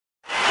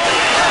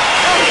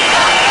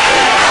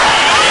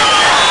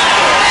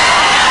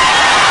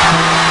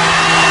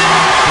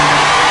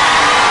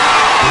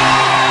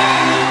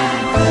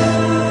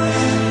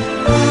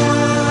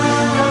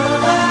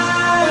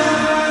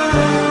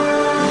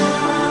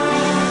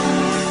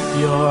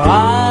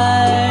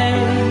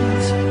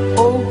eyes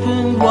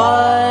opened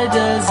wide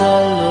as I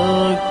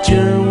looked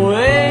your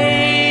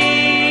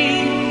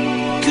way.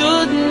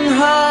 Couldn't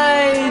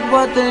hide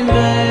what they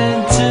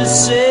meant to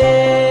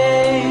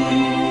say.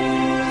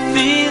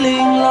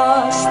 Feeling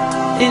lost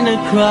in a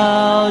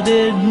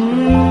crowded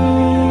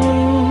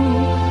room.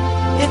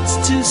 It's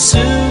too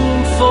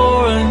soon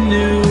for a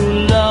new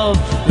love.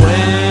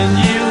 When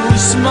you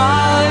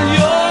smile,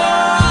 your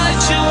eyes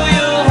show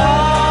your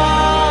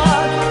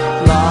heart.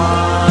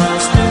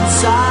 Lost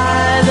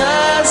inside a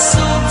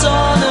soul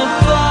torn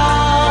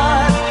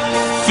apart.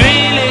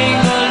 Feeling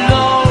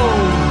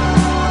alone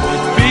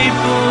with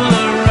people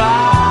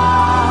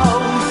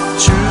around.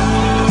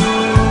 True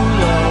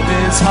love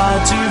is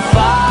hard to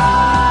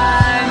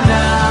find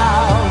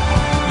now.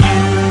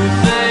 You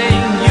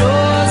think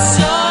you're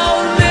so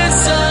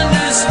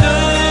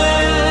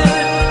misunderstood.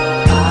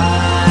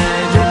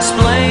 I'd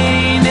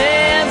explain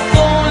if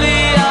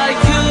only I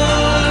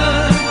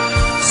could.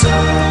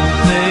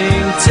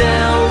 Something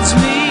tells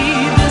me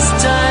this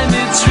time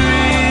it's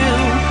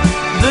real,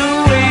 the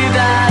way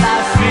that I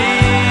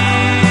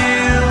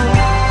feel.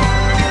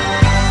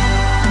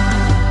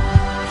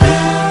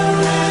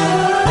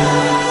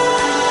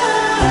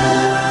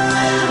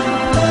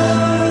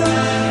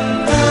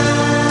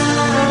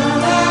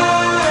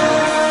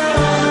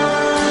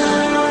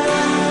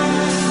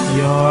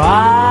 Your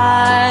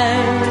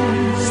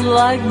eyes,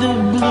 like the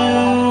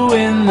blue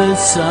in the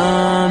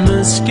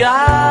summer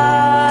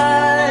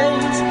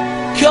skies,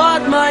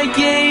 caught my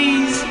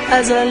gaze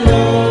as I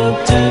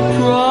looked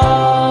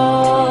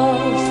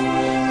across.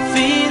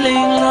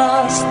 Feeling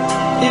lost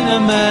in a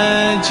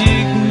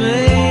magic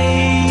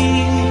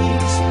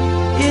maze.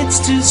 It's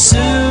too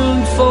soon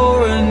for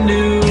a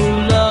new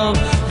love.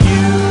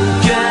 You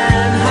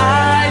can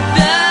hide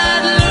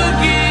that look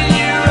in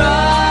your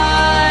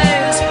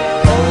eyes.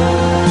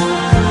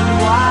 Open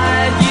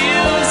wide,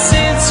 you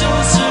seem so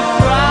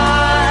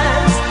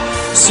surprised.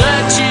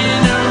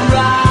 Searching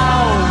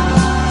around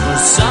for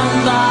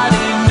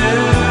somebody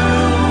new.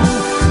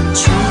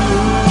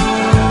 True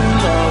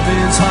love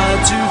is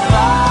hard to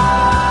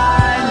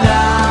find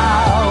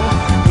now.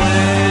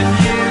 When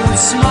you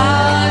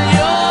smile,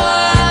 your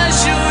eyes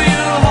show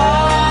your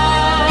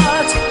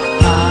heart.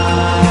 I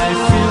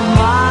feel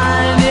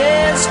mine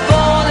is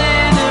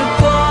falling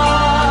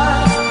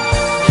apart.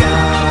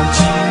 Can't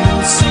you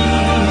see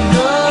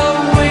the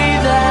way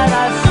that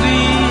I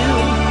feel?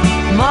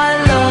 My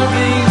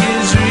loving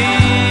is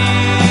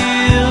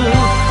real.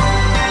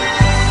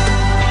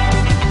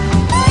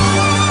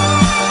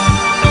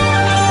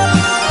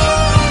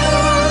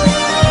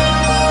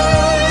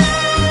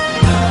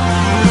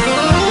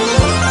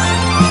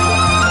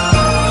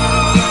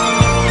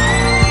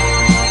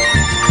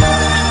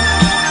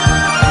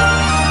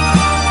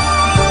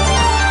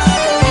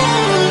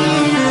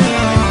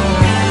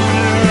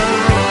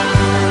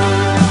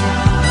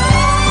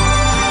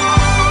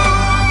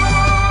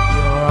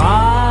 Your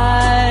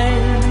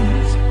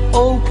eyes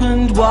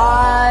opened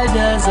wide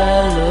as I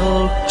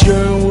looked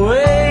your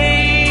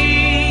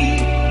way.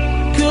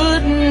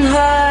 Couldn't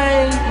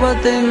hide what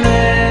they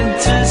meant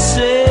to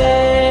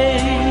say.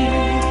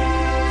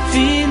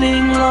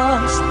 Feeling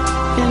lost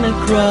in a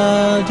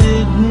crowded